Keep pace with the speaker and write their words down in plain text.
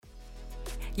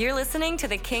You're listening to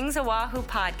the Kings Oahu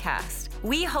podcast.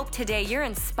 We hope today you're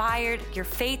inspired, your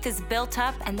faith is built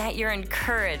up, and that you're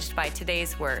encouraged by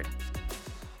today's word.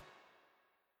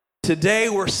 Today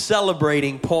we're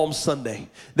celebrating Palm Sunday.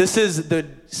 This is the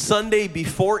Sunday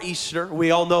before Easter.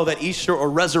 We all know that Easter, or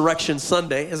Resurrection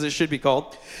Sunday, as it should be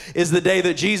called, is the day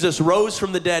that Jesus rose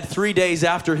from the dead 3 days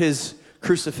after his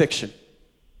crucifixion.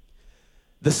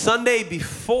 The Sunday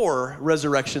before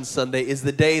Resurrection Sunday is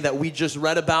the day that we just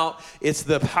read about. It's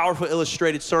the powerful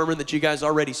illustrated sermon that you guys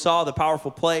already saw, the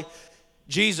powerful play.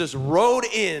 Jesus rode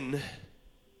in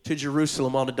to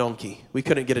Jerusalem on a donkey. We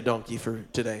couldn't get a donkey for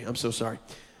today. I'm so sorry.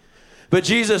 But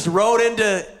Jesus rode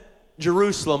into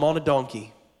Jerusalem on a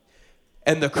donkey,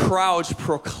 and the crowds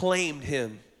proclaimed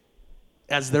him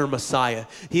as their Messiah.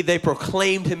 They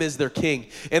proclaimed him as their king.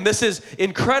 And this is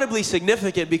incredibly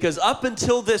significant because up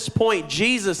until this point,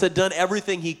 Jesus had done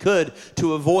everything he could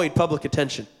to avoid public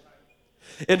attention.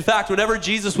 In fact, whenever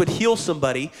Jesus would heal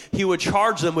somebody, he would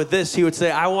charge them with this. He would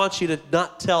say, I want you to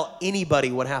not tell anybody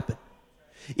what happened.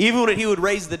 Even when he would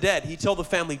raise the dead, he'd tell the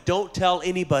family, don't tell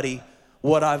anybody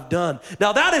what I've done.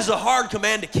 Now that is a hard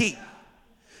command to keep.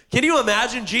 Can you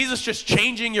imagine Jesus just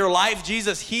changing your life,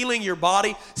 Jesus healing your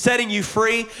body, setting you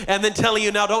free, and then telling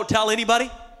you, now don't tell anybody?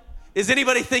 Does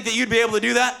anybody think that you'd be able to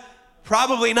do that?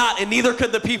 Probably not, and neither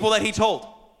could the people that he told.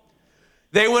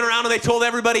 They went around and they told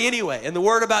everybody anyway, and the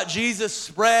word about Jesus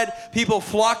spread. People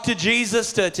flocked to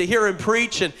Jesus to hear him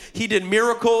preach, and he did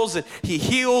miracles, and he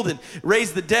healed and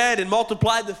raised the dead and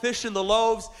multiplied the fish and the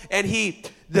loaves, and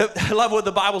I love what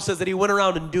the Bible says, that he went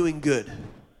around and doing good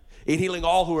and healing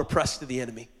all who were oppressed to the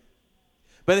enemy.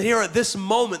 But here at this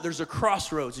moment, there's a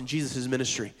crossroads in Jesus'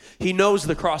 ministry. He knows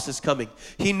the cross is coming.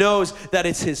 He knows that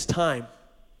it's his time.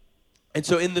 And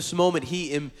so in this moment,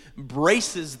 he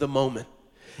embraces the moment.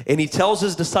 And he tells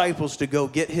his disciples to go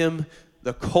get him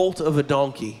the colt of a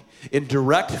donkey in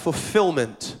direct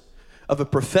fulfillment of a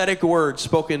prophetic word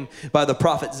spoken by the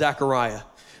prophet Zechariah.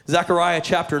 Zechariah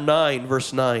chapter 9,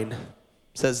 verse 9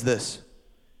 says this: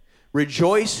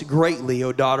 Rejoice greatly,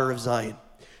 O daughter of Zion.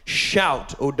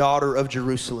 Shout, O daughter of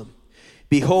Jerusalem.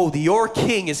 Behold, your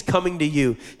king is coming to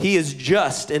you. He is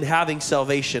just and having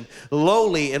salvation,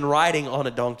 lowly and riding on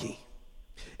a donkey,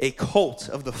 a colt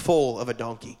of the foal of a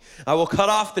donkey. I will cut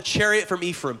off the chariot from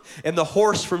Ephraim and the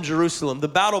horse from Jerusalem. The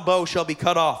battle bow shall be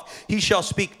cut off. He shall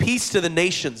speak peace to the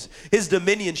nations. His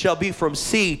dominion shall be from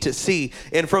sea to sea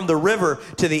and from the river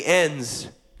to the ends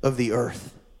of the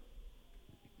earth.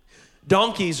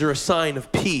 Donkeys are a sign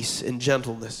of peace and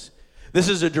gentleness. This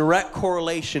is a direct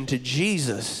correlation to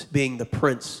Jesus being the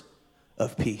Prince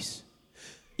of Peace.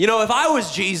 You know, if I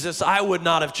was Jesus, I would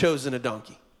not have chosen a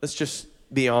donkey. Let's just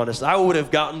be honest. I would have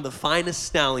gotten the finest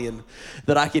stallion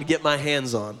that I could get my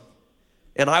hands on,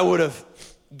 and I would have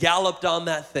galloped on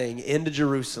that thing into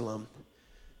Jerusalem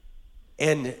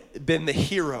and been the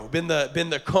hero, been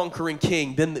the conquering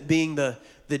king, being the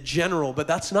general. But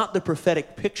that's not the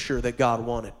prophetic picture that God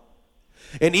wanted.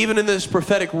 And even in this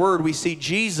prophetic word, we see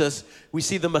Jesus, we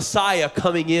see the Messiah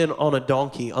coming in on a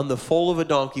donkey, on the foal of a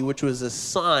donkey, which was a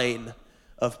sign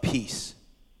of peace.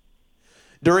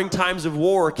 During times of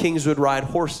war, kings would ride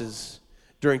horses.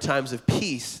 During times of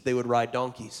peace, they would ride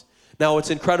donkeys. Now, what's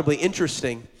incredibly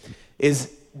interesting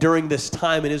is during this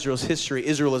time in Israel's history,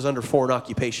 Israel is under foreign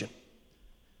occupation.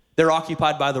 They're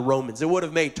occupied by the Romans. It would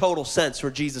have made total sense for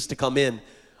Jesus to come in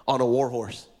on a war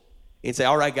horse and say,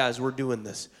 all right, guys, we're doing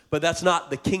this. But that's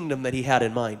not the kingdom that he had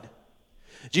in mind.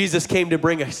 Jesus came to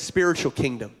bring a spiritual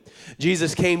kingdom.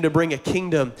 Jesus came to bring a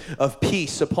kingdom of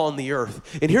peace upon the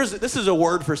earth. And this is a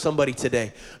word for somebody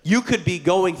today. You could be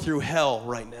going through hell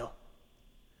right now.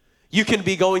 You can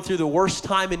be going through the worst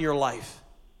time in your life.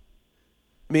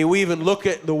 I mean, we even look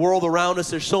at the world around us.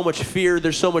 There's so much fear.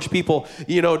 There's so much people,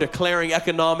 declaring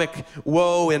economic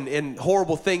woe and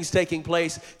horrible things taking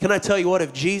place. Can I tell you what?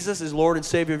 If Jesus is Lord and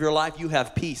Savior of your life, you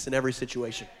have peace in every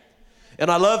situation. And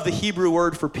I love the Hebrew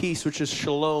word for peace, which is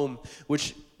shalom,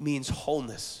 which means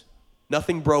wholeness.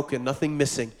 Nothing broken, nothing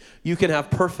missing. You can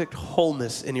have perfect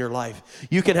wholeness in your life.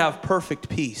 You can have perfect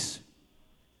peace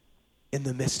in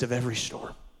the midst of every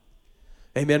storm.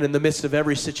 Amen, in the midst of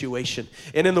every situation.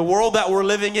 And in the world that we're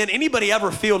living in, anybody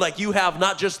ever feel like you have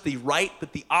not just the right,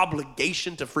 but the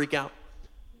obligation to freak out?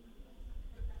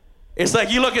 It's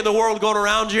like you look at the world going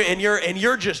around you and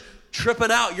you're just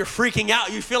tripping out, you're freaking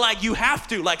out. You feel like you have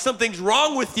to, like something's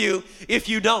wrong with you if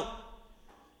you don't.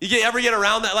 You ever get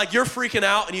around that, like you're freaking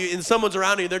out and someone's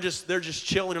around you, they're just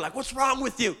chilling. You're like, what's wrong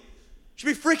with you? You should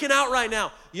be freaking out right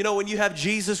now. You know, when you have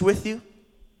Jesus with you,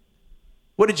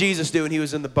 what did Jesus do when he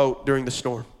was in the boat during the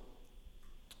storm?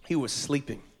 He was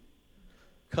sleeping.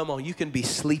 Come on, you can be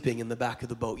sleeping in the back of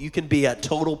the boat. You can be at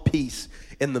total peace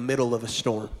in the middle of a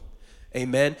storm.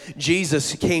 Amen.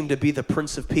 Jesus came to be the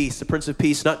Prince of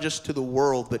Peace, not just to the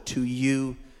world, but to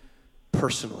you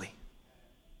personally.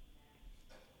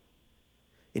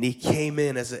 And he came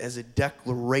in as a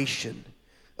declaration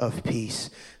of peace.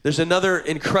 There's another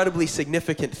incredibly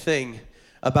significant thing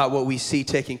about what we see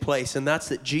taking place, and that's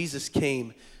that Jesus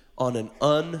came on an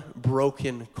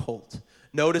unbroken colt.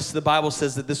 Notice the Bible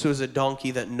says that this was a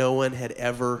donkey that no one had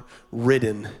ever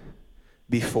ridden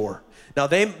before. Now,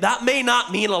 that may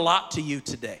not mean a lot to you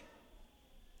today.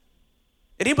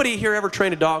 Anybody here ever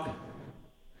train a dog?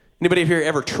 Anybody here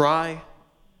ever try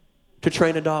to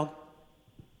train a dog?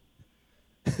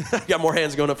 I got more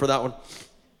hands going up for that one.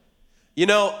 You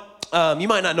know, you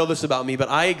might not know this about me, but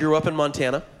I grew up in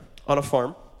Montana on a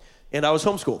farm, and I was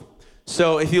homeschooled.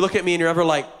 So if you look at me and you're ever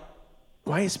like,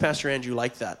 why is Pastor Andrew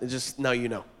like that? It's just, now you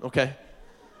know, okay?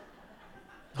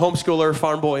 Homeschooler,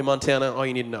 farm boy, Montana, all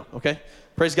you need to know, okay?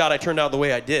 Praise God, I turned out the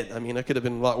way I did. I mean, I could have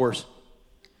been a lot worse.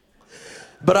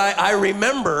 But I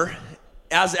remember,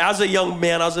 as a young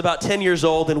man, I was about 10 years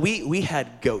old, and we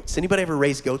had goats. Anybody ever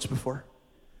raised goats before?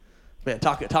 Man,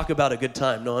 talk about a good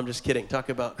time. No, I'm just kidding. Talk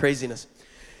about craziness.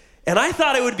 And I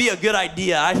thought it would be a good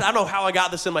idea. I don't know how I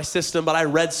got this in my system, but I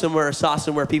read somewhere or saw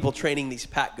somewhere people training these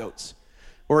pack goats,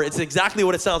 where it's exactly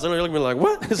what it sounds like. You're looking at me like,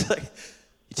 what? It's like,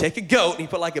 you take a goat and you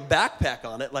put like a backpack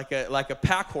on it, like a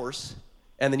pack horse,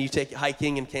 and then you take it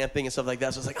hiking and camping and stuff like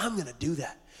that. So I was like, I'm going to do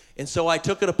that. And so I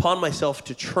took it upon myself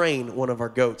to train one of our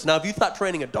goats. Now, if you thought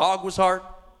training a dog was hard,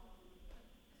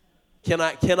 can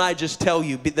I just tell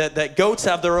you that goats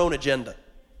have their own agenda.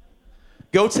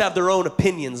 Goats have their own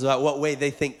opinions about what way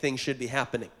they think things should be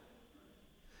happening.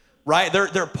 Right?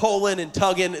 They're pulling and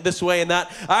tugging this way and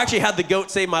that. I actually had the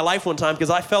goat save my life one time because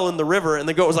I fell in the river and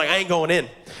the goat was like, I ain't going in.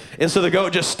 And so the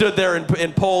goat just stood there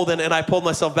and pulled and I pulled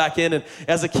myself back in. And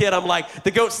as a kid, I'm like,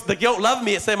 the goat loved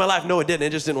me. It saved my life. No, it didn't.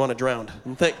 It just didn't want to drown.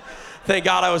 And thank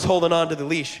God I was holding on to the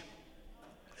leash.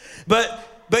 But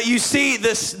you see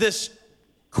this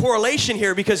correlation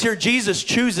here, because here Jesus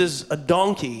chooses a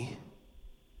donkey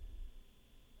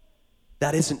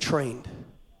that isn't trained.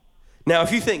 Now,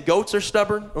 if you think goats are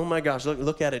stubborn, oh my gosh,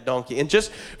 look at a donkey. And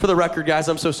just for the record, guys,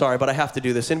 I'm so sorry, but I have to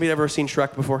do this. Anybody ever seen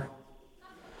Shrek before?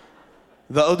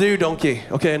 That'll do, donkey.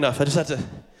 Okay, enough. I just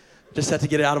had to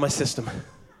get it out of my system.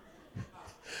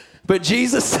 But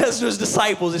Jesus says to his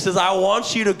disciples, he says, I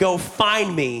want you to go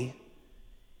find me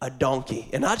a donkey.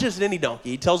 And not just any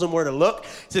donkey. He tells them where to look.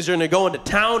 He says, you're going to go into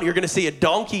town. You're going to see a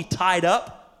donkey tied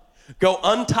up. Go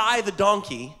untie the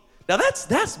donkey. Now,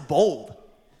 that's bold.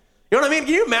 You know what I mean?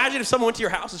 Can you imagine if someone went to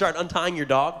your house and started untying your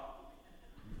dog?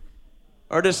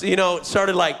 Or just,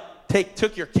 started like,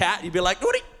 took your cat. You'd be like,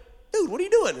 dude, what are you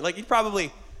doing? Like, you'd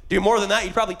probably do more than that.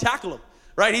 You'd probably tackle him,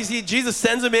 right? Jesus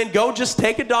sends him in, go just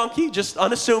take a donkey, just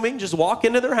unassuming, just walk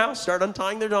into their house, start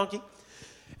untying their donkey.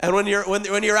 And when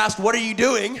you're asked, what are you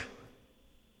doing?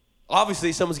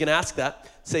 Obviously, someone's going to ask that.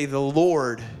 Say, the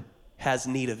Lord has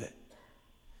need of it.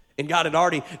 And God had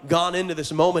already gone into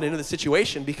this moment, into the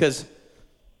situation, because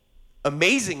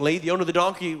amazingly, the owner of the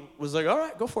donkey was like, all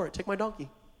right, go for it. Take my donkey.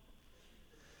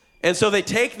 And so they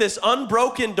take this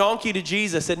unbroken donkey to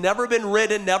Jesus. Had never been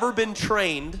ridden, never been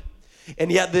trained.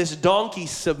 And yet this donkey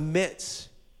submits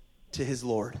to his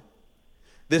Lord.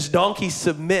 This donkey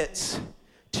submits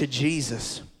to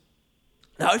Jesus.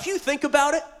 Now, if you think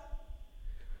about it,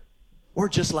 we're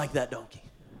just like that donkey.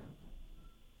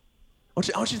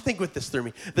 I want you to think with this through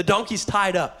me. The donkey's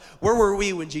tied up. Where were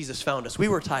we when Jesus found us? We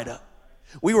were tied up.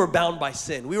 We were bound by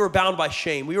sin. We were bound by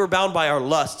shame. We were bound by our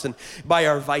lusts and by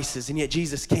our vices. And yet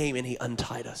Jesus came and he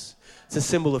untied us. It's a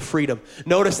symbol of freedom.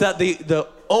 Notice that the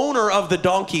owner of the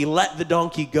donkey let the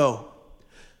donkey go.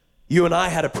 You and I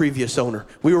had a previous owner.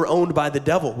 We were owned by the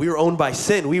devil. We were owned by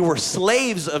sin. We were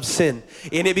slaves of sin.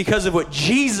 And because of what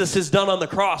Jesus has done on the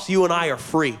cross, you and I are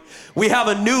free. We have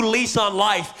a new lease on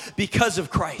life because of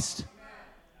Christ.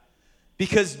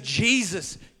 Because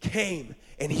Jesus came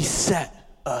and he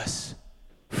set us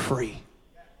free.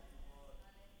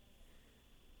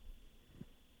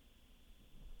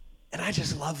 And I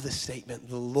just love this statement.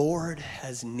 The Lord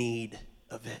has need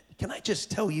of it. Can I just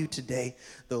tell you today,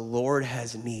 the Lord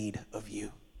has need of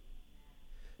you.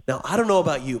 Now, I don't know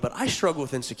about you, but I struggle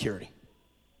with insecurity.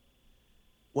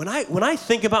 When I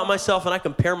think about myself and I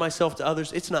compare myself to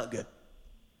others, it's not good.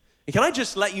 And can I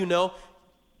just let you know,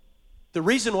 the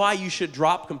reason why you should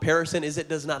drop comparison is it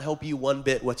does not help you one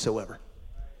bit whatsoever.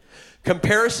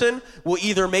 Comparison will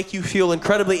either make you feel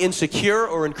incredibly insecure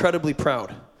or incredibly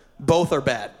proud. Both are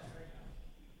bad.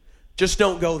 Just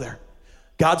don't go there.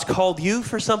 God's called you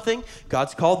for something.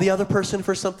 God's called the other person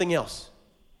for something else.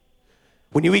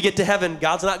 When we get to heaven,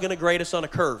 God's not going to grade us on a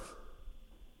curve.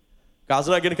 God's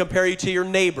not going to compare you to your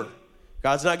neighbor.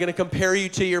 God's not going to compare you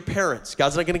to your parents.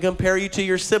 God's not going to compare you to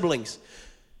your siblings.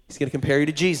 He's going to compare you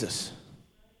to Jesus.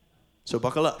 So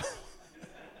buckle up.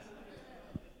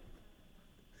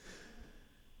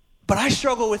 But I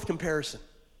struggle with comparison.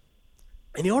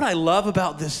 And you know what I love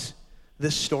about this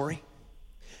story?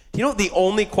 Do you know what the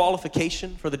only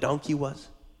qualification for the donkey was?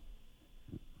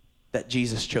 That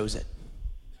Jesus chose it.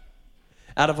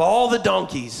 Out of all the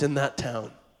donkeys in that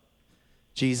town,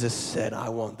 Jesus said, I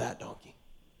want that donkey.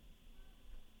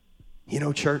 You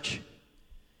know, church,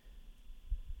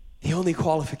 the only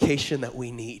qualification that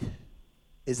we need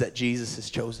is that Jesus has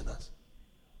chosen us.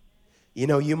 You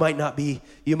know, you might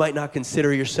not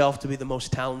consider yourself to be the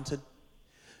most talented.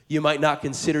 You might not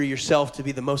consider yourself to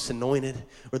be the most anointed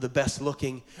or the best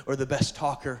looking or the best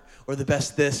talker or the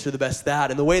best this or the best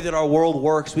that. And the way that our world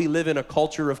works, we live in a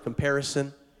culture of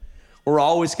comparison. We're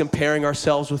always comparing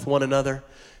ourselves with one another.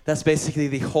 That's basically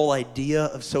the whole idea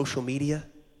of social media,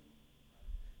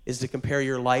 is to compare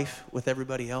your life with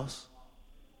everybody else.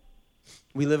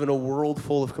 We live in a world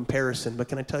full of comparison, but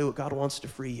can I tell you what? God wants to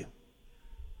free you.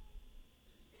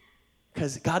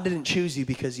 Because God didn't choose you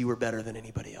because you were better than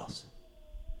anybody else.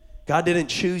 God didn't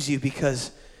choose you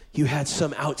because you had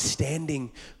some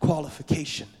outstanding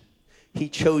qualification. He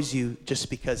chose you just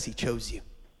because he chose you.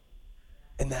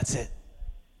 And that's it.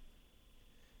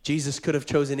 Jesus could have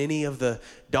chosen any of the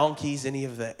donkeys, any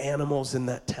of the animals in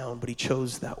that town, but he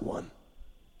chose that one.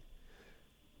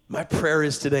 My prayer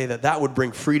is today that would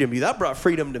bring freedom to you. That brought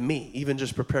freedom to me, even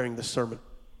just preparing this sermon.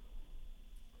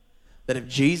 That if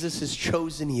Jesus has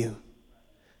chosen you,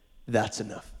 that's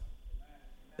enough.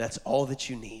 That's all that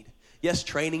you need. Yes,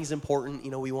 training's important.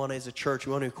 You know, we want to, as a church,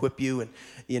 we want to equip you and,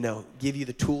 give you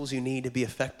the tools you need to be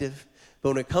effective. But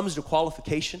when it comes to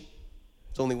qualification,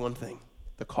 it's only one thing: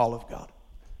 the call of God.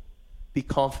 Be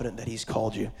confident that he's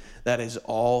called you. That is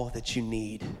all that you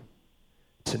need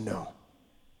to know.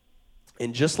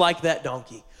 And just like that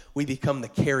donkey, we become the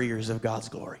carriers of God's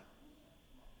glory.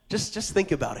 Just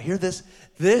think about it. Hear this.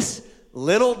 This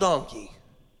little donkey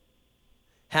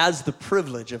has the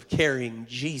privilege of carrying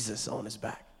Jesus on his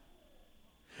back.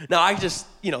 Now, this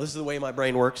is the way my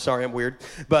brain works. Sorry, I'm weird.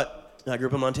 But I grew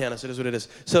up in Montana, so it is what it is.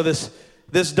 So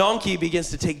this donkey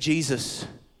begins to take Jesus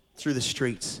through the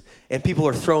streets, and people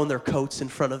are throwing their coats in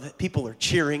front of it. People are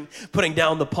cheering, putting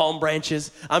down the palm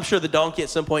branches. I'm sure the donkey at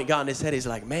some point got in his head. He's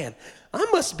like, man, I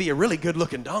must be a really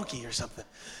good-looking donkey or something.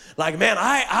 Like, man,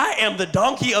 I am the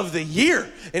donkey of the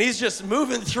year. And he's just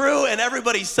moving through, and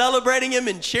everybody's celebrating him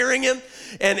and cheering him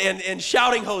and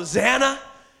shouting Hosanna.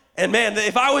 And man,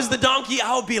 if I was the donkey,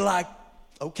 I would be like,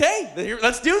 okay,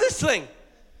 let's do this thing.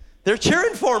 They're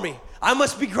cheering for me. I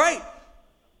must be great.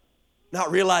 Not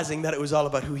realizing that it was all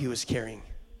about who he was carrying.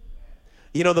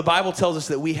 You know, the Bible tells us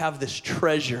that we have this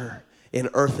treasure in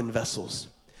earthen vessels,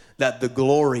 that the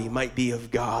glory might be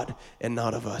of God and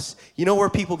not of us. You know where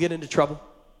people get into trouble?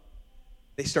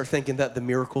 They start thinking that the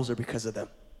miracles are because of them.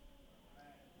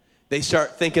 They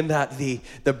start thinking that the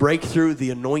breakthrough, the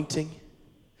anointing,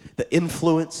 the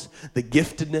influence, the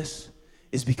giftedness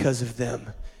is because of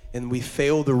them. And we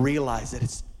fail to realize that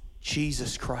it's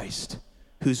Jesus Christ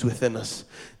who's within us,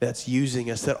 that's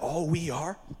using us, that all we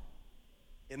are,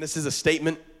 and this is a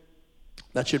statement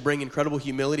that should bring incredible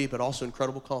humility, but also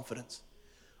incredible confidence.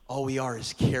 All we are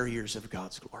is carriers of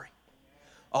God's glory.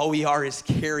 All we are is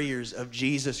carriers of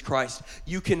Jesus Christ.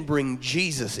 You can bring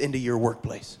Jesus into your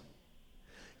workplace.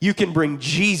 You can bring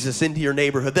Jesus into your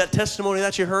neighborhood. That testimony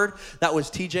that you heard, that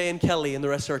was TJ and Kelly and the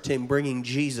rest of our team bringing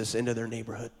Jesus into their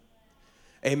neighborhood.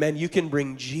 Amen. You can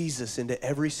bring Jesus into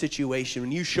every situation.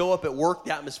 When you show up at work,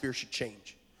 the atmosphere should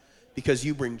change because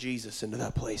you bring Jesus into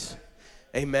that place.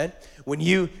 Amen. When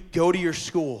you go to your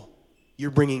school, you're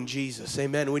bringing Jesus.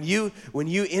 Amen. When you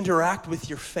interact with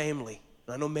your family,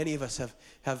 and I know many of us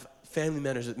have family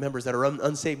members that are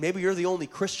unsaved. Maybe you're the only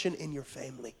Christian in your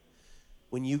family.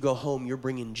 When you go home, you're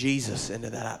bringing Jesus into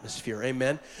that atmosphere.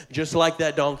 Amen. Just like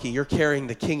that donkey, you're carrying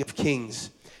the King of Kings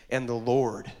and the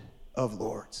Lord of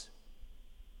Lords.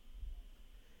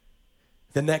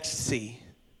 The next C,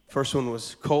 first one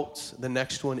was colts. The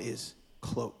next one is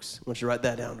cloaks. I want you to write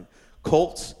that down.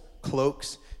 Colts,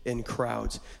 cloaks, and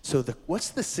crowds. So what's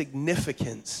the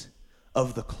significance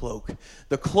of the cloak?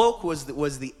 The cloak was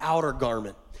the outer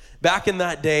garment. Back in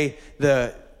that day,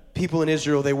 the people in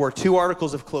Israel, they wore two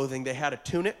articles of clothing. They had a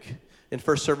tunic. In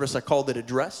first service, I called it a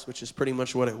dress, which is pretty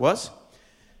much what it was.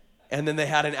 And then they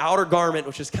had an outer garment,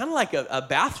 which is kind of like a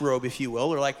bathrobe, if you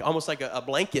will, or like almost like a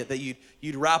blanket that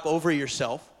you'd wrap over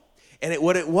yourself. And it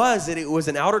was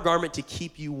an outer garment to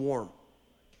keep you warm.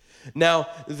 Now,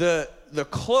 the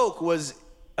cloak was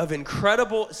of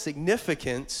incredible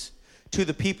significance to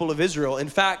the people of Israel. In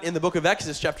fact, in the book of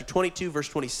Exodus, chapter 22, verse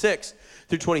 26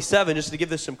 through 27, just to give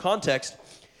this some context,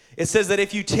 it says that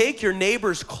if you take your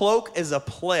neighbor's cloak as a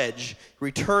pledge,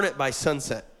 return it by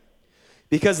sunset.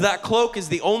 Because that cloak is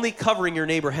the only covering your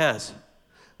neighbor has.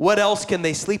 What else can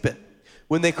they sleep in?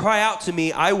 When they cry out to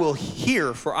me, I will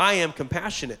hear, for I am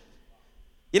compassionate.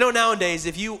 You know, nowadays,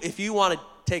 if you want to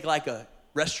take like a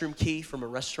restroom key from a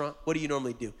restaurant, what do you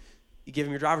normally do? You give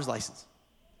them your driver's license.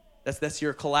 That's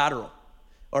your collateral.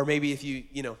 Or maybe if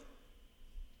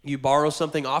you borrow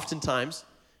something, oftentimes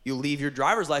you leave your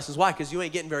driver's license. Why? Because you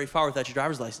ain't getting very far without your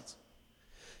driver's license.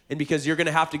 And because you're going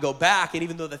to have to go back, and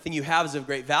even though the thing you have is of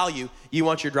great value, you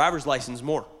want your driver's license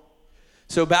more.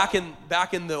 So back in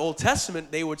the Old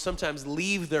Testament, they would sometimes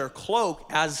leave their cloak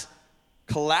as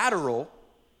collateral,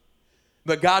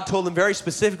 but God told them very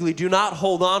specifically, do not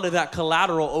hold on to that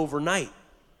collateral overnight.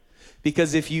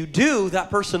 Because if you do, that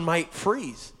person might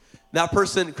freeze. That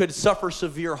person could suffer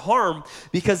severe harm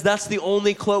because that's the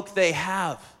only cloak they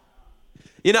have.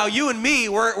 You know, you and me,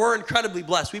 we're incredibly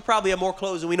blessed. We probably have more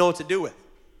clothes than we know what to do with.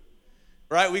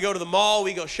 Right? We go to the mall,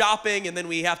 we go shopping, and then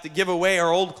we have to give away our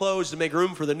old clothes to make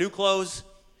room for the new clothes.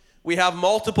 We have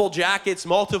multiple jackets,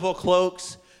 multiple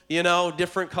cloaks,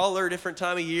 different color, different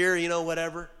time of year,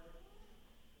 whatever.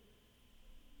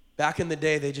 Back in the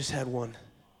day, they just had one.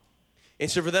 And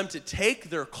so for them to take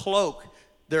their cloak,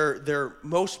 their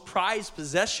most prized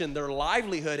possession, their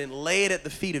livelihood, and lay it at the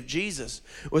feet of Jesus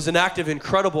was an act of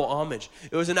incredible homage.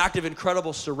 It was an act of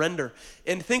incredible surrender.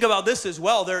 And think about this as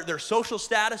well. Their social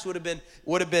status would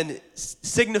have been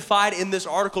signified in this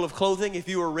article of clothing. If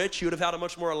you were rich, you would have had a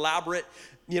much more elaborate,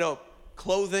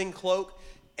 clothing, cloak.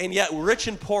 And yet rich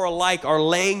and poor alike are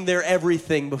laying their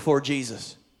everything before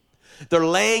Jesus. They're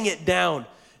laying it down.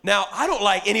 Now, I don't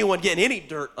like anyone getting any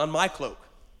dirt on my cloak.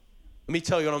 Let me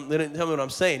tell you what I'm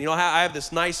saying. I have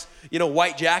this nice,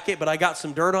 white jacket, but I got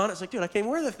some dirt on it. It's like, dude, I can't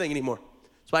wear that thing anymore.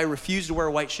 That's why I refuse to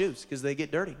wear white shoes, because they get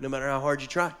dirty no matter how hard you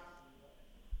try.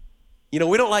 We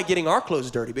don't like getting our clothes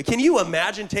dirty, but can you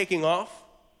imagine taking off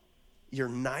your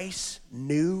nice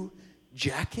new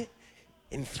jacket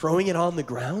and throwing it on the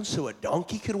ground so a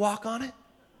donkey could walk on it?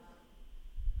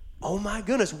 Oh my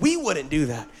goodness, we wouldn't do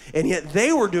that. And yet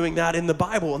they were doing that in the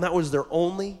Bible, and that was their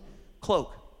only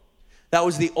cloak. That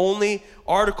was the only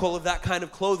article of that kind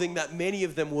of clothing that many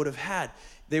of them would have had.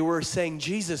 They were saying,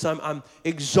 Jesus, I'm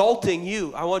exalting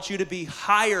you. I want you to be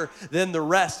higher than the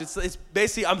rest. It's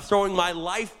basically, I'm throwing my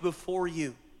life before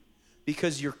you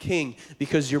because you're king,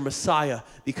 because you're Messiah,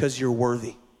 because you're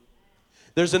worthy.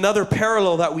 There's another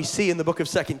parallel that we see in the book of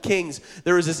 2 Kings.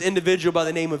 There was this individual by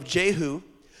the name of Jehu,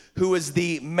 who was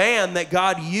the man that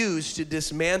God used to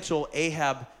dismantle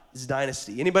Ahab's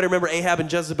dynasty. Anybody remember Ahab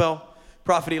and Jezebel?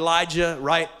 Prophet Elijah,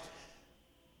 right?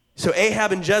 So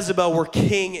Ahab and Jezebel were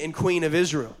king and queen of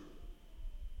Israel.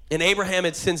 And Abraham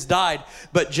had since died,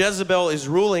 but Jezebel is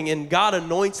ruling, and God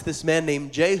anoints this man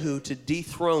named Jehu to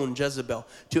dethrone Jezebel,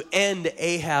 to end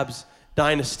Ahab's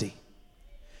dynasty.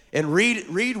 And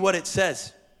read what it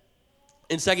says.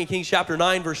 In 2 Kings chapter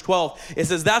 9, verse 12, it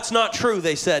says, that's not true,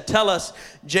 they said. Tell us.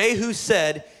 Jehu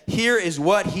said, here is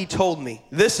what he told me.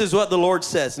 This is what the Lord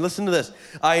says. And listen to this.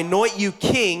 I anoint you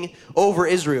king over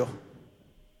Israel.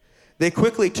 They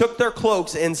quickly took their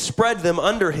cloaks and spread them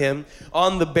under him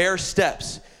on the bare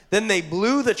steps. Then they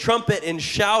blew the trumpet and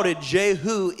shouted,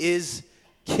 Jehu is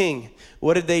king.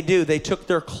 What did they do? They took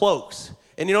their cloaks.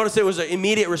 And you notice it was an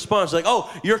immediate response. Like,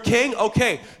 oh, you're king?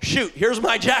 Okay, shoot, here's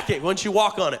my jacket. Why don't you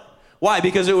walk on it? Why?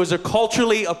 Because it was a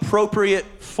culturally appropriate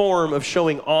form of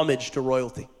showing homage to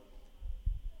royalty.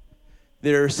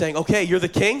 They're saying, okay, you're the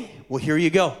king? Well, here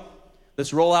you go.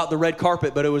 Let's roll out the red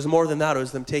carpet. But it was more than that. It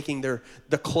was them taking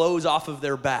the clothes off of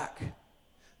their back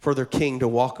for their king to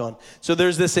walk on. So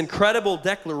there's this incredible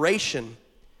declaration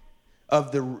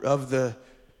of the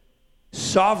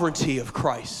sovereignty of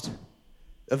Christ,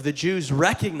 of the Jews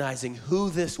recognizing who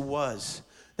this was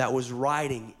that was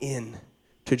riding in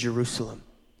to Jerusalem.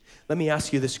 Let me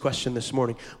ask you this question this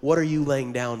morning. What are you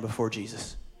laying down before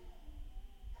Jesus?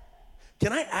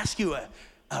 Can I ask you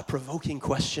a provoking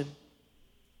question?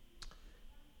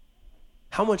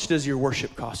 How much does your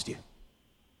worship cost you?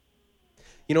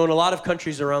 In a lot of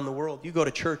countries around the world, you go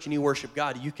to church and you worship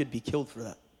God, you could be killed for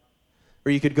that.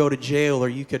 Or you could go to jail, or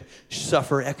you could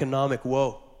suffer economic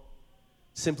woe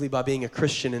simply by being a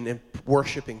Christian and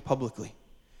worshiping publicly.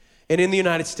 And in the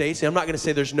United States, and I'm not going to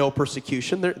say there's no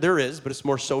persecution. There is, but it's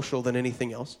more social than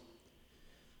anything else.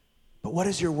 But what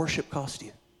does your worship cost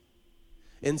you?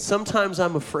 And sometimes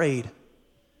I'm afraid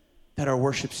that our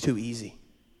worship's too easy,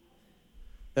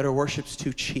 that our worship's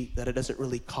too cheap, that it doesn't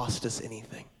really cost us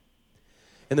anything.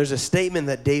 And there's a statement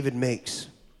that David makes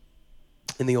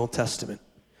in the Old Testament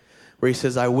where he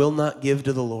says, I will not give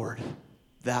to the Lord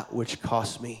that which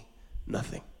costs me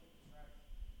nothing.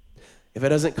 If it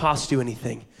doesn't cost you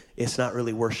anything, it's not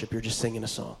really worship. You're just singing a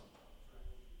song.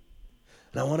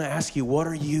 And I want to ask you, what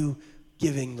are you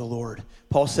giving the Lord?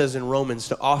 Paul says in Romans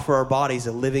to offer our bodies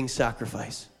a living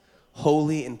sacrifice,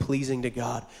 holy and pleasing to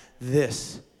God.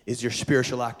 This is your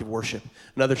spiritual act of worship.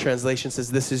 Another translation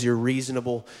says this is your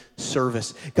reasonable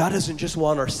service. God doesn't just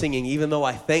want our singing, even though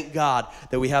I thank God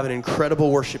that we have an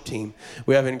incredible worship team.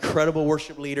 We have incredible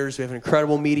worship leaders. We have an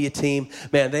incredible media team.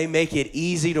 Man, they make it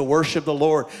easy to worship the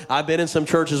Lord. I've been in some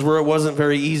churches where it wasn't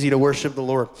very easy to worship the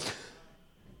Lord.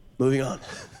 Moving on.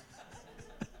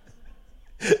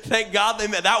 Thank God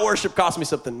that worship cost me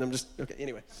something. Okay,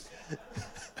 anyway.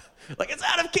 Like, it's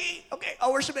out of key. Okay,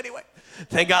 I'll worship anyway.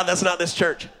 Thank God that's not this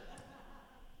church.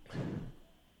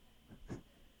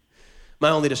 My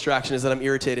only distraction is that I'm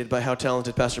irritated by how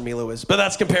talented Pastor Milo is. But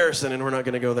that's comparison, and we're not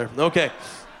going to go there. Okay.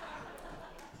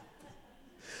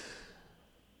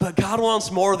 But God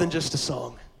wants more than just a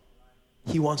song.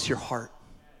 He wants your heart.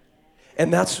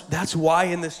 And that's why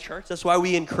in this church, that's why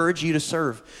we encourage you to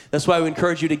serve. That's why we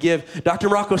encourage you to give. Dr.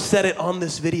 Morocco said it on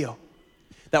this video,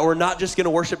 that we're not just going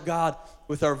to worship God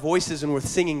with our voices and with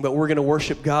singing, but we're going to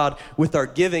worship God with our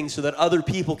giving so that other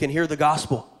people can hear the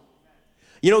gospel.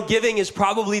 You know, giving is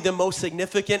probably the most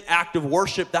significant act of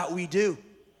worship that we do.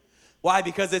 Why?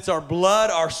 Because it's our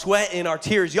blood, our sweat, and our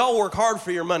tears. Y'all work hard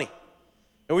for your money.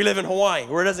 And we live in Hawaii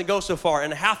where it doesn't go so far,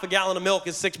 and half a gallon of milk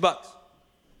is $6.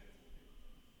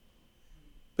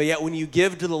 But yet when you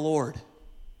give to the Lord,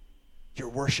 you're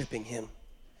worshiping him.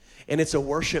 And it's a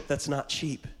worship that's not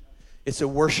cheap. It's a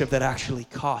worship that actually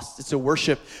costs. It's a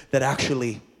worship that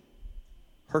actually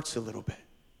hurts a little bit.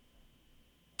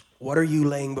 What are you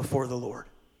laying before the Lord?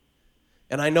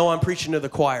 And I know I'm preaching to the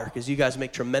choir because you guys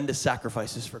make tremendous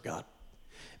sacrifices for God.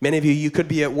 Many of you could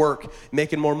be at work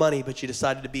making more money, but you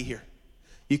decided to be here.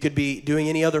 You could be doing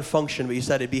any other function, but you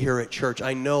decided to be here at church.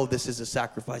 I know this is a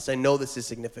sacrifice. I know this is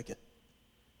significant.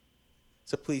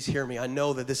 So please hear me. I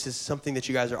know that this is something that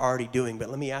you guys are already doing, but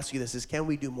let me ask you this, can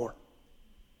we do more?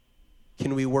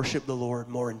 Can we worship the Lord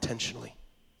more intentionally?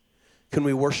 Can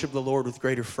we worship the Lord with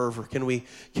greater fervor? Can we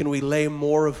lay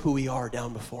more of who we are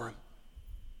down before him?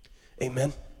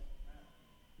 Amen.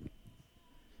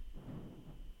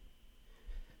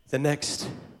 The next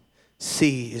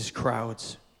C is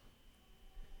crowds.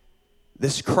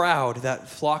 This crowd that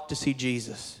flocked to see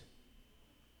Jesus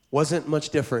wasn't much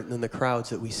different than the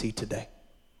crowds that we see today.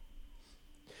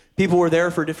 People were there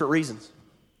for different reasons.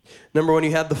 Number one,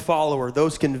 you had the follower,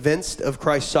 those convinced of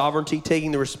Christ's sovereignty,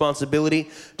 taking the responsibility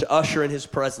to usher in his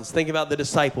presence. Think about the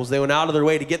disciples. They went out of their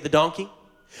way to get the donkey.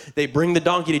 They bring the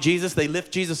donkey to Jesus. They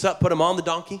lift Jesus up, put him on the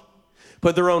donkey,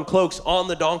 put their own cloaks on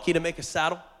the donkey to make a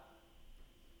saddle.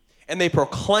 And they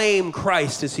proclaim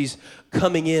Christ as he's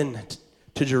coming in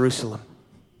to Jerusalem.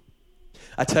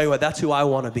 I tell you what, that's who I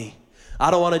want to be. I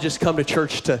don't want to just come to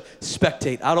church to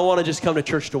spectate. I don't want to just come to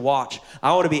church to watch.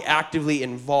 I want to be actively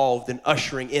involved in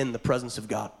ushering in the presence of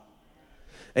God.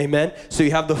 Amen? So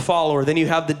you have the follower, then you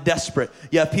have the desperate.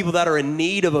 You have people that are in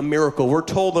need of a miracle. We're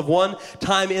told of one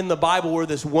time in the Bible where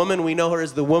this woman, we know her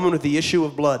as the woman with the issue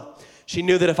of blood. She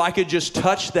knew that if I could just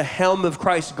touch the hem of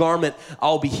Christ's garment,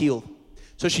 I'll be healed.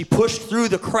 So she pushed through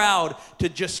the crowd to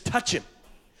just touch him.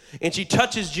 And she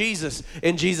touches Jesus,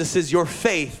 and Jesus says, your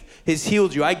faith has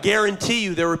healed you. I guarantee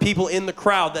you there were people in the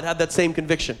crowd that had that same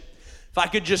conviction. If I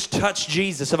could just touch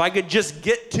Jesus, if I could just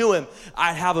get to him,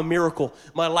 I'd have a miracle.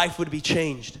 My life would be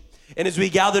changed. And as we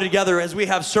gather together, as we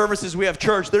have services, we have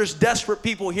church, there's desperate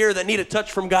people here that need a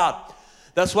touch from God.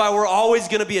 That's why we're always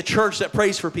going to be a church that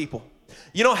prays for people.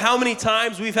 You know how many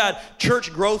times we've had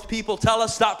church growth people tell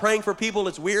us, stop praying for people,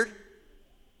 it's weird?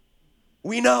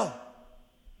 We know.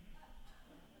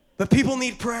 But people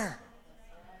need prayer.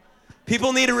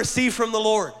 People need to receive from the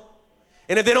Lord.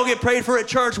 And if they don't get prayed for at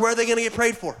church, where are they going to get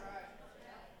prayed for?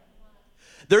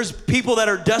 There's people that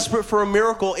are desperate for a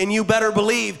miracle, and you better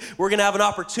believe we're going to have an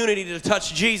opportunity to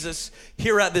touch Jesus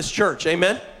here at this church.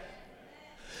 Amen?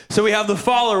 So we have the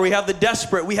follower, we have the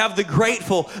desperate, we have the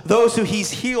grateful, those who he's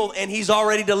healed and he's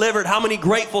already delivered. How many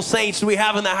grateful saints do we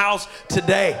have in the house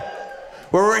today?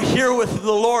 Where we're here with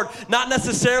the Lord, not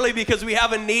necessarily because we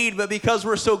have a need, but because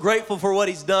we're so grateful for what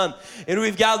he's done. And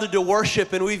we've gathered to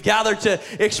worship, and we've gathered to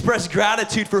express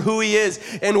gratitude for who he is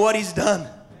and what he's done.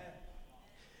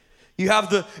 You have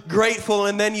the grateful,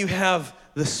 and then you have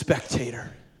the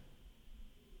spectator.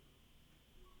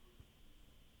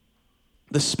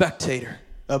 The spectator,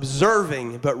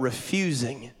 observing but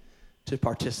refusing to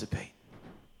participate.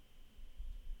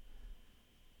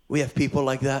 We have people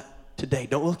like that today.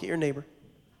 Don't look at your neighbor.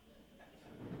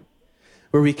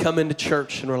 Where we come into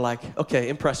church and we're like, okay,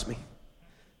 impress me.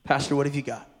 Pastor, what have you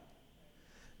got?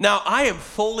 Now, I am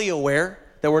fully aware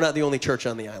that we're not the only church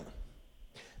on the island.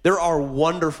 There are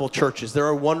wonderful churches. There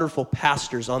are wonderful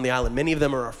pastors on the island. Many of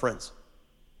them are our friends.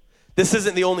 This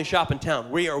isn't the only shop in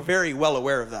town. We are very well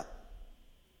aware of that.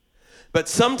 But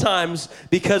sometimes,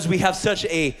 because we have such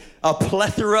a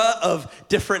plethora of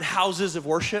different houses of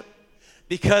worship,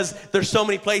 because there's so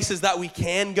many places that we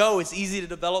can go, it's easy to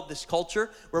develop this culture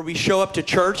where we show up to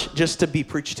church just to be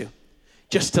preached to,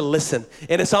 just to listen.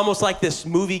 And it's almost like this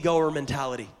moviegoer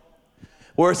mentality,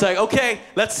 where it's like, okay,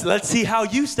 let's see how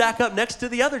you stack up next to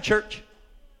the other church.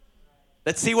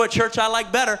 Let's see what church I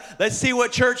like better. Let's see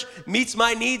what church meets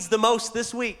my needs the most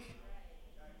this week.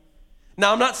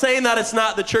 Now, I'm not saying that it's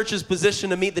not the church's position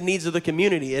to meet the needs of the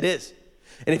community. It is.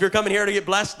 And if you're coming here to get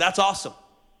blessed, that's awesome.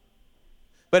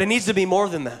 But it needs to be more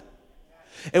than that.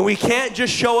 And we can't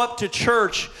just show up to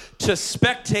church to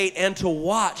spectate and to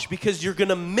watch, because you're going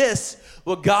to miss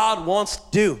what God wants to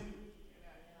do.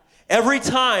 Every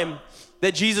time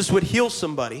that Jesus would heal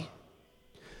somebody,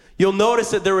 you'll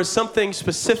notice that there was something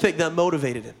specific that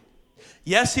motivated him.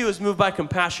 Yes, he was moved by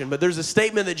compassion, but there's a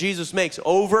statement that Jesus makes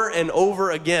over and over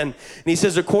again. And he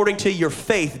says, according to your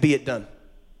faith, be it done.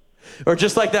 Or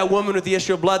just like that woman with the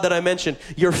issue of blood that I mentioned,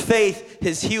 your faith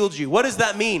has healed you. What does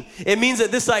that mean? It means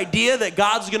that this idea that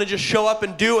God's going to just show up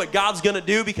and do what God's going to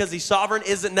do because he's sovereign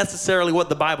isn't necessarily what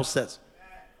the Bible says.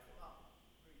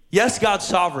 Yes, God's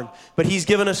sovereign, but he's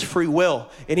given us free will,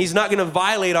 and he's not going to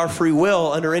violate our free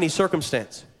will under any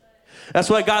circumstance. That's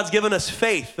why God's given us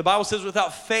faith. The Bible says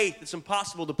without faith, it's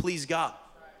impossible to please God.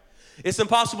 It's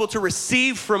impossible to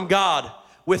receive from God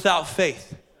without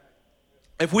faith.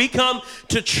 If we come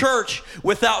to church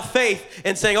without faith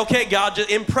and saying, okay, God,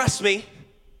 just impress me.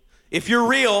 If you're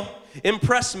real,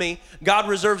 impress me. God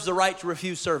reserves the right to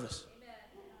refuse service.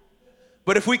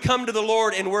 But if we come to the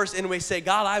Lord and we say,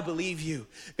 God, I believe you.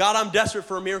 God, I'm desperate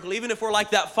for a miracle. Even if we're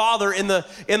like that father in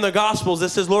the Gospels that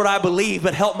says, Lord, I believe,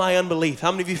 but help my unbelief.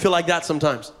 How many of you feel like that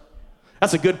sometimes?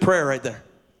 That's a good prayer right there.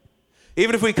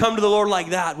 Even if we come to the Lord like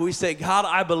that, we say, God,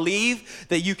 I believe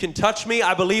that you can touch me.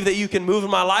 I believe that you can move in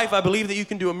my life. I believe that you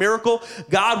can do a miracle.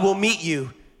 God will meet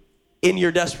you in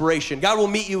your desperation. God will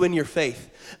meet you in your faith.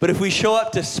 But if we show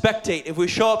up to spectate, if we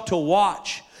show up to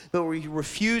watch, but we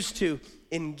refuse to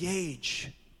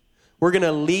engage, we're going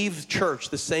to leave church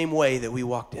the same way that we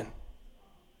walked in.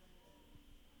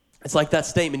 It's like that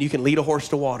statement, you can lead a horse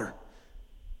to water,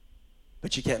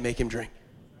 but you can't make him drink.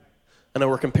 I know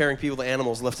we're comparing people to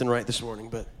animals left and right this morning,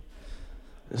 but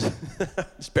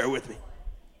just bear with me.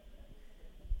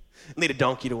 Lead a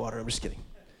donkey to water. I'm just kidding.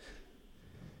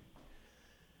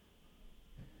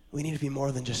 We need to be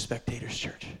more than just spectators,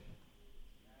 church.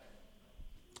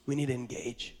 We need to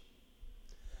engage.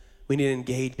 We need to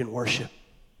engage in worship.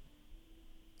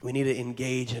 We need to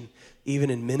engage even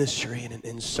in ministry and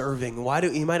in serving.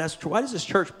 You might ask, why does this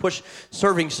church push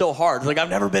serving so hard? Like,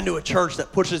 I've never been to a church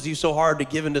that pushes you so hard to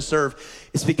give and to serve.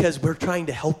 It's because we're trying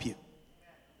to help you.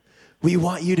 We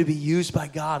want you to be used by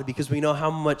God because we know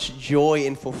how much joy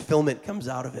and fulfillment comes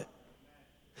out of it.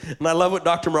 And I love what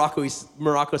Dr. Morocco says.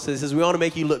 He says, we want to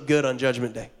make you look good on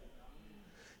Judgment Day.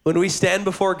 When we stand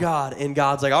before God and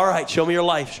God's like, all right, show me your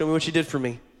life. Show me what you did for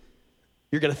me.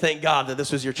 You're going to thank God that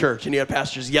this was your church. And you had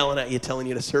pastors yelling at you, telling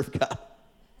you to serve God.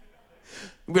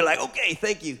 We're like, okay,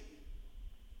 thank you.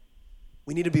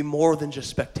 We need to be more than just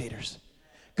spectators.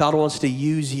 God wants to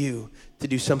use you to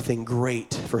do something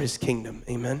great for his kingdom.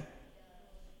 Amen?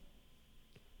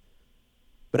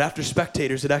 But after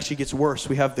spectators, it actually gets worse.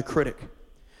 We have the critic.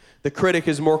 The critic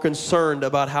is more concerned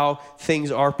about how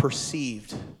things are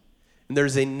perceived. And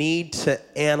there's a need to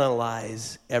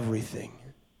analyze everything.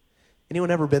 Anyone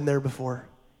ever been there before?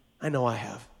 I know I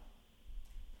have.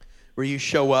 Where you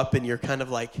show up and you're kind of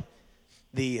like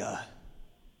the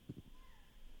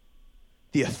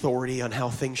authority on how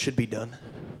things should be done.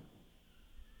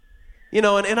 You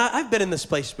know, and I've been in this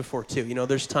place before too. You know,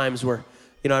 there's times where,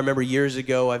 you know, I remember years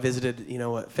ago I visited, you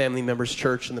know, a family member's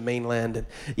church in the mainland. And,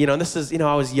 you know, and this is, you know,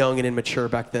 I was young and immature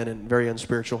back then and very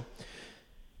unspiritual.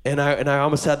 And I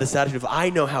almost had this attitude of, I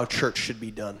know how church should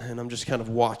be done. And I'm just kind of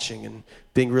watching and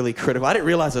being really critical. I didn't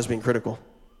realize I was being critical.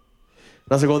 And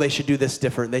I was like, oh, they should do this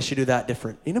different. They should do that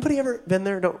different. Anybody ever been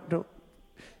there? Don't. You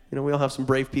know, we all have some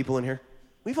brave people in here.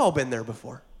 We've all been there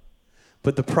before.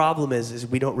 But the problem is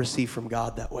we don't receive from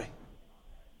God that way.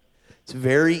 It's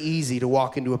very easy to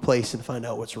walk into a place and find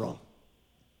out what's wrong.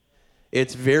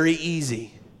 It's very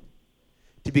easy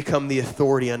to become the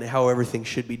authority on how everything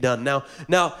should be done.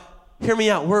 Now, hear me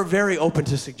out. We're very open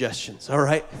to suggestions, all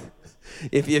right?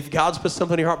 If God's put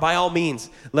something in your heart, by all means,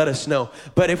 let us know.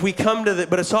 But if we come to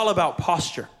but it's all about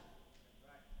posture.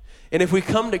 And if we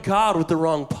come to God with the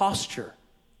wrong posture,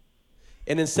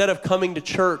 and instead of coming to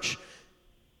church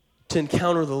to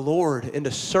encounter the Lord and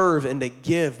to serve and to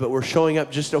give, but we're showing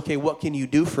up just, okay, what can you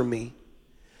do for me?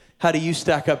 How do you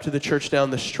stack up to the church down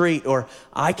the street? Or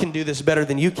I can do this better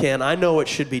than you can. I know it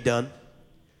should be done.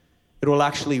 It will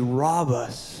actually rob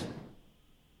us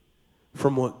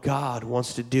from what God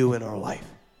wants to do in our life.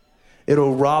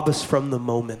 It'll rob us from the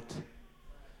moment.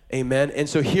 Amen. And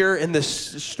so here in this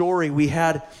story, we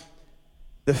had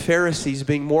the Pharisees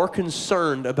being more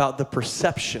concerned about the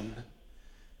perception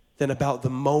than about the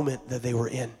moment that they were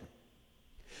in.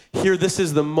 Here, this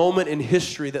is the moment in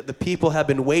history that the people have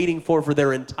been waiting for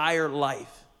their entire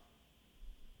life.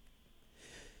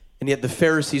 And yet the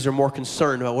Pharisees are more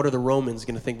concerned about what are the Romans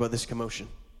going to think about this commotion.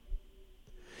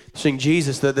 Seeing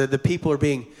Jesus, the people are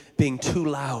being too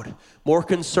loud, more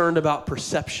concerned about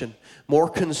perception, more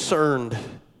concerned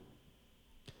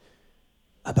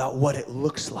about what it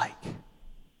looks like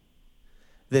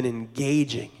than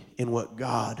engaging in what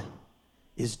God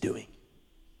is doing.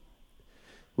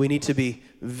 We need to be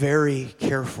very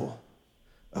careful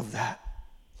of that.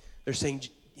 They're saying,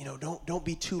 don't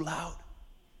be too loud.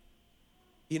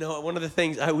 One of the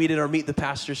things, we did our Meet the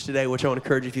Pastors today, which I want to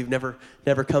encourage you, if you've never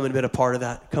come and been a part of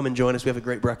that, come and join us. We have a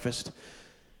great breakfast.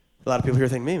 A lot of people here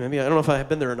think, maybe I don't know if I've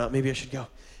been there or not. Maybe I should go.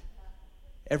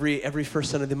 Every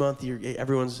first Sunday of the month,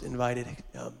 everyone's invited.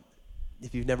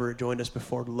 If you've never joined us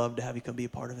before, we'd love to have you come be a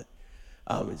part of it.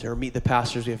 It's our Meet the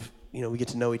Pastors. We have, we get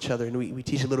to know each other, and we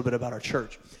teach a little bit about our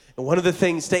church. And one of the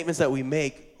statements that we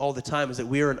make all the time is that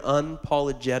we are an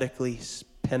unapologetically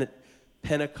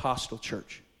Pentecostal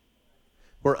church.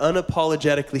 We're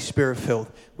unapologetically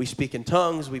Spirit-filled. We speak in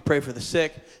tongues. We pray for the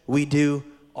sick. We do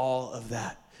all of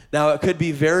that. Now, it could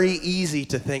be very easy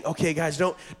to think, okay, guys,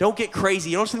 don't get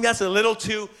crazy. You don't think that's a little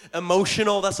too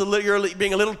emotional? You're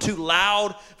being a little too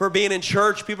loud for being in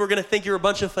church. People are going to think you're a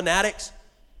bunch of fanatics.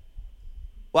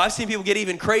 Well, I've seen people get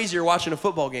even crazier watching a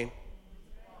football game.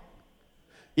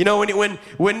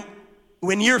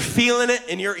 When you're feeling it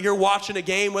and you're watching a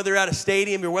game, whether you're at a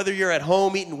stadium or whether you're at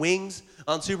home eating wings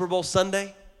on Super Bowl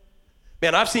Sunday,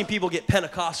 man, I've seen people get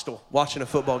Pentecostal watching a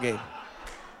football game.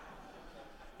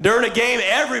 During a game,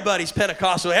 everybody's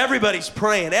Pentecostal. Everybody's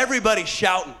praying. Everybody's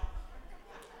shouting.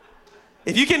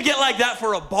 If you can get like that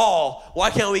for a ball, why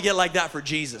can't we get like that for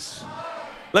Jesus?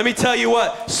 Let me tell you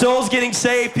what, souls getting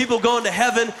saved, people going to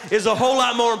heaven is a whole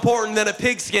lot more important than a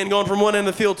pigskin going from one end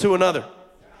of the field to another.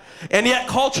 And yet,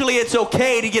 culturally, it's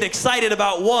okay to get excited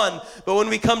about one, but when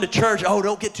we come to church,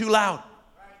 don't get too loud.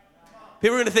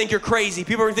 People are going to think you're crazy.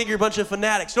 People are going to think you're a bunch of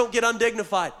fanatics. Don't get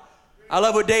undignified. I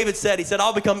love what David said. He said,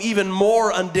 I'll become even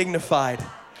more undignified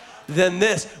than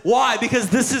this. Why? Because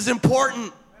this is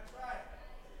important.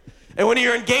 And when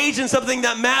you're engaged in something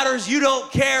that matters, you don't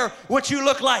care what you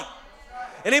look like.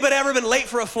 Anybody ever been late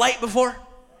for a flight before?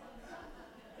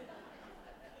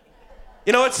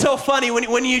 It's so funny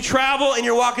when you travel and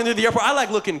you're walking through the airport. I like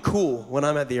looking cool when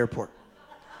I'm at the airport.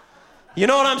 You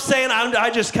know what I'm saying? I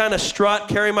just kind of strut,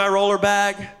 carry my roller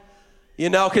bag,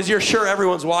 because you're sure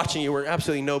everyone's watching you where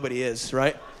absolutely nobody is,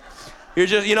 right? You're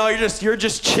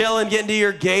just chilling, getting to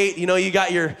your gate. You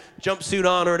got your jumpsuit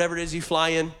on or whatever it is you fly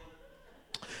in.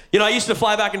 I used to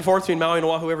fly back and forth between Maui and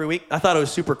Oahu every week. I thought it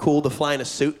was super cool to fly in a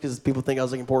suit because people think I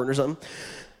was important or something.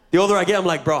 The older I get, I'm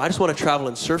like, bro, I just want to travel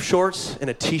in surf shorts and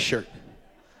a t-shirt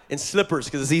and slippers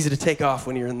because it's easy to take off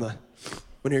when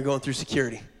you're going through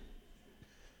security.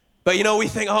 But we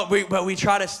think, we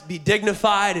try to be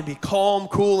dignified and be calm,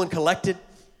 cool, and collected.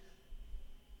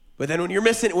 But then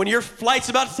when your flight's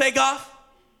about to take off,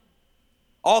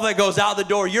 all that goes out the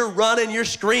door. You're running, you're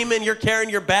screaming, you're carrying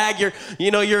your bag,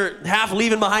 you're half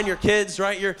leaving behind your kids,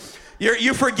 right?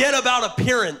 You forget about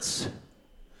appearance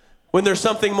when there's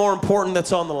something more important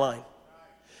that's on the line.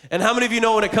 And how many of you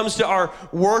know when it comes to our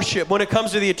worship, when it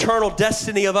comes to the eternal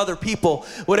destiny of other people,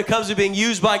 when it comes to being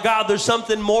used by God, there's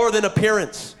something more than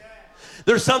appearance.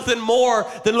 There's something more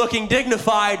than looking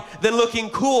dignified, than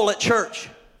looking cool at church.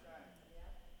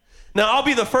 Now, I'll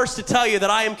be the first to tell you that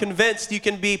I am convinced you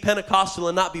can be Pentecostal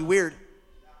and not be weird.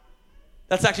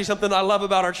 That's actually something I love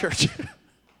about our church.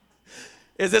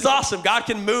 It's awesome. God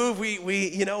can move. We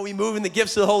move in the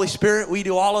gifts of the Holy Spirit. We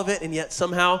do all of it, and yet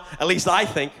somehow, at least I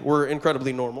think, we're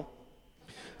incredibly normal.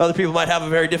 Other people might have a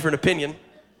very different opinion.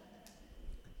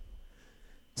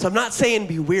 So I'm not saying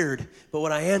be weird, but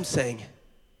what I am saying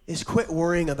is quit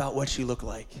worrying about what you look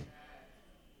like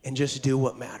and just do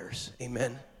what matters.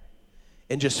 Amen.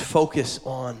 And just focus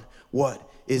on what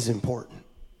is important.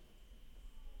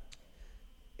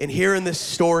 And here in this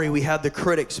story, we had the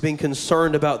critics being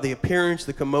concerned about the appearance,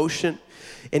 the commotion,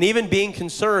 and even being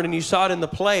concerned, and you saw it in the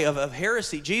play of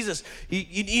heresy. Jesus,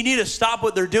 you need to stop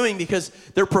what they're doing because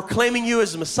they're proclaiming you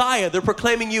as Messiah. They're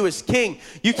proclaiming you as King.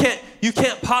 You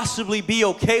can't possibly be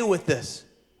okay with this.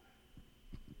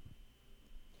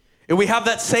 And we have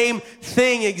that same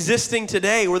thing existing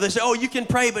today where they say, oh, you can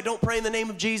pray, but don't pray in the name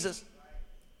of Jesus.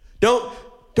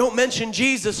 Don't mention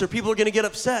Jesus or people are going to get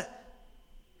upset.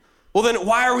 Well, then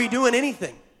why are we doing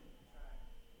anything?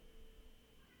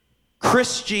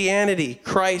 Christianity,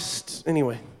 Christ,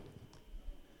 anyway.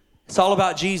 It's all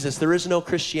about Jesus. There is no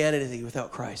Christianity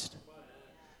without Christ.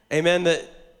 Amen. That,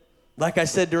 like I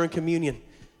said during communion,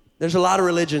 there's a lot of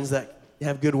religions that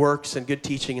have good works and good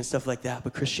teaching and stuff like that,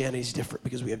 but Christianity is different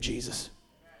because we have Jesus.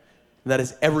 And that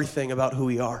is everything about who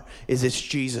we are, is it's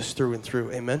Jesus through and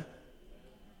through. Amen.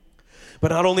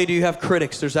 But not only do you have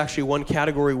critics, there's actually one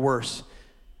category worse.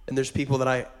 And there's people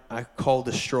that I call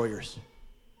destroyers.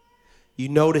 You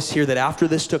notice here that after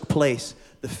this took place,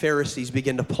 the Pharisees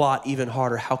began to plot even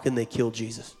harder. How can they kill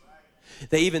Jesus?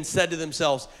 They even said to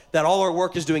themselves that all our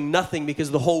work is doing nothing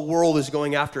because the whole world is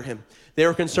going after him. They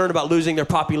were concerned about losing their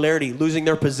popularity, losing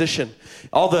their position.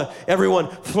 Everyone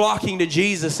flocking to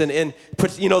Jesus and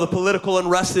the political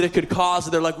unrest that it could cause.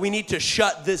 They're like, we need to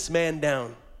shut this man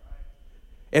down.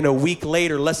 And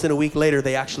less than a week later,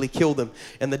 they actually killed him.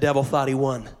 And the devil thought he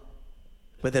won.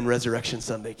 But then Resurrection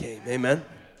Sunday came. Amen?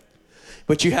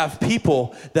 But you have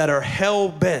people that are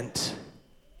hell-bent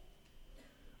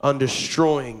on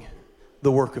destroying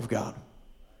the work of God.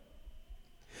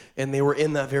 And they were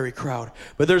in that very crowd.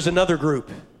 But there's another group.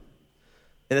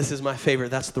 And this is my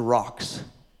favorite. That's the rocks.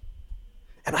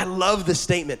 And I love this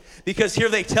statement. Because here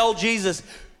they tell Jesus,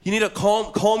 you need to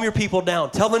calm your people down.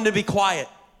 Tell them to be quiet.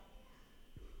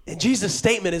 And Jesus'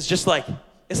 statement is just like,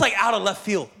 it's like out of left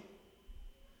field.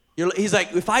 He's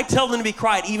like, if I tell them to be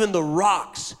quiet, even the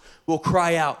rocks will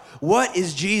cry out. What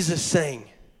is Jesus saying?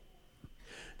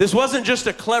 This wasn't just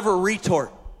a clever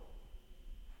retort.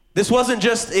 This wasn't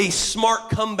just a smart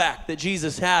comeback that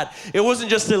Jesus had. It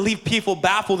wasn't just to leave people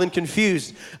baffled and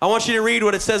confused. I want you to read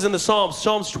what it says in the Psalms.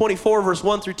 Psalms 24, verse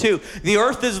 1 through 2. The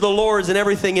earth is the Lord's and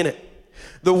everything in it,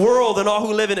 the world and all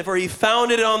who live in it, for he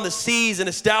founded it on the seas and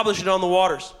established it on the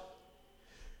waters.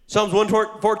 Psalms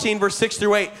 114, verse 6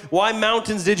 through 8. Why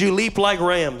mountains did you leap like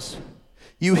rams?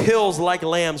 You hills like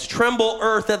lambs. Tremble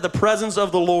earth at the presence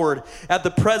of the Lord, at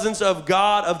the presence of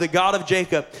the God of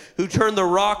Jacob, who turned the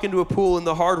rock into a pool and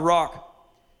the hard rock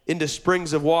into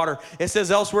springs of water. It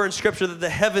says elsewhere in Scripture that the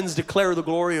heavens declare the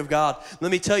glory of God. Let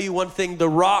me tell you one thing. The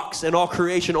rocks and all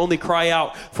creation only cry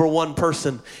out for one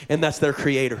person, and that's their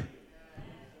Creator.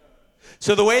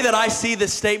 So the way that I see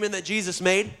this statement that Jesus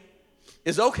made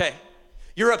is, okay,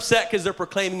 you're upset because they're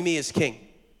proclaiming me as King.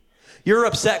 You're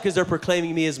upset because they're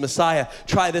proclaiming me as Messiah.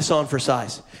 Try this on for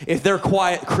size. If they're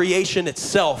quiet, creation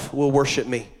itself will worship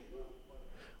me.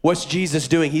 What's Jesus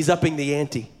doing? He's upping the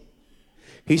ante.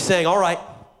 He's saying, all right,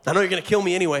 I know you're going to kill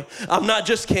me anyway. I'm not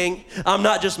just King. I'm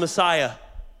not just Messiah,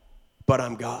 but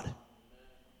I'm God.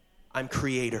 I'm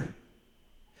Creator.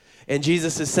 And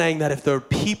Jesus is saying that if the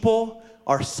people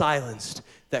are silenced,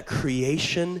 that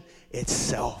creation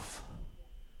itself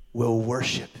will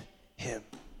worship him.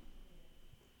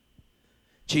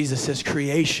 Jesus says,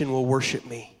 creation will worship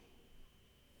me.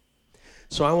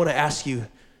 So I want to ask you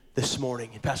this morning,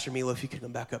 and Pastor Milo, if you could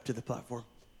come back up to the platform.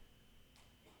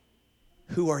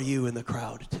 Who are you in the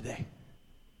crowd today?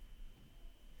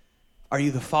 Are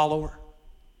you the follower?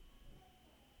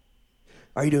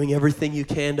 Are you doing everything you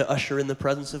can to usher in the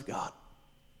presence of God?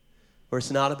 Or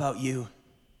it's not about you,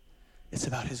 it's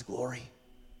about his glory.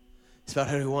 It's about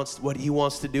what he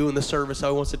wants to do in the service,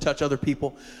 how he wants to touch other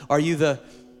people. Are you the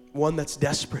one that's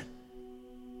desperate?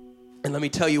 And let me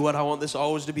tell you what, I want this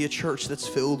always to be a church that's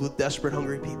filled with desperate,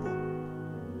 hungry people.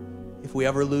 If we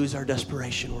ever lose our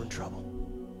desperation, we're in trouble.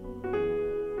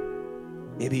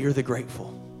 Maybe you're the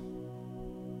grateful.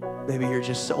 Maybe you're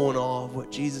just so in awe of what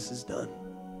Jesus has done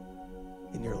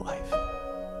in your life.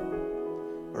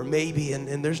 Or maybe,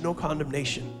 and there's no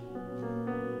condemnation.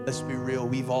 Let's be real,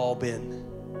 we've all been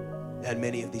at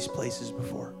many of these places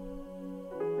before.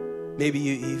 Maybe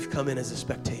you've come in as a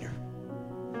spectator.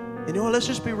 You know what, let's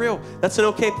just be real. That's an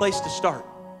okay place to start.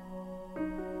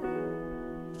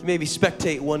 You maybe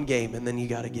spectate one game and then you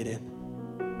got to get in.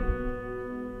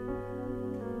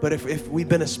 But if we've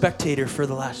been a spectator for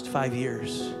the last 5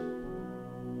 years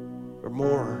or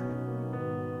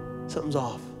more, something's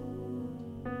off.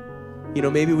 You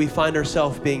know, maybe we find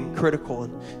ourselves being critical,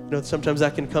 and you know, sometimes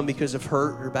that can come because of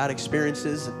hurt or bad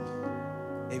experiences.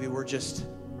 Maybe we're just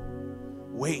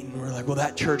waiting. We're like, well,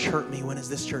 that church hurt me. When is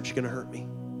this church going to hurt me?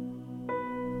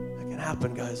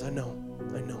 happen, guys. I know.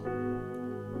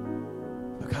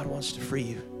 But God wants to free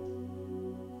you.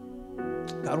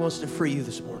 God wants to free you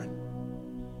this morning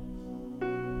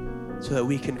so that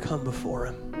we can come before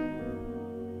him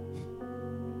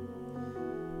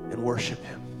and worship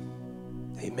him.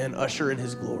 Amen. Usher in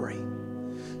his glory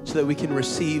so that we can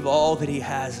receive all that he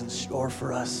has in store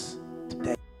for us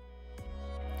today.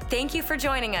 Thank you for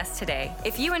joining us today.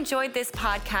 If you enjoyed this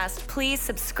podcast, please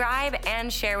subscribe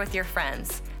and share with your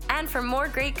friends. And for more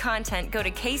great content, go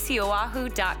to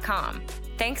kcoahu.com.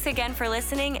 Thanks again for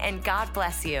listening, and God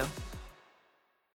bless you.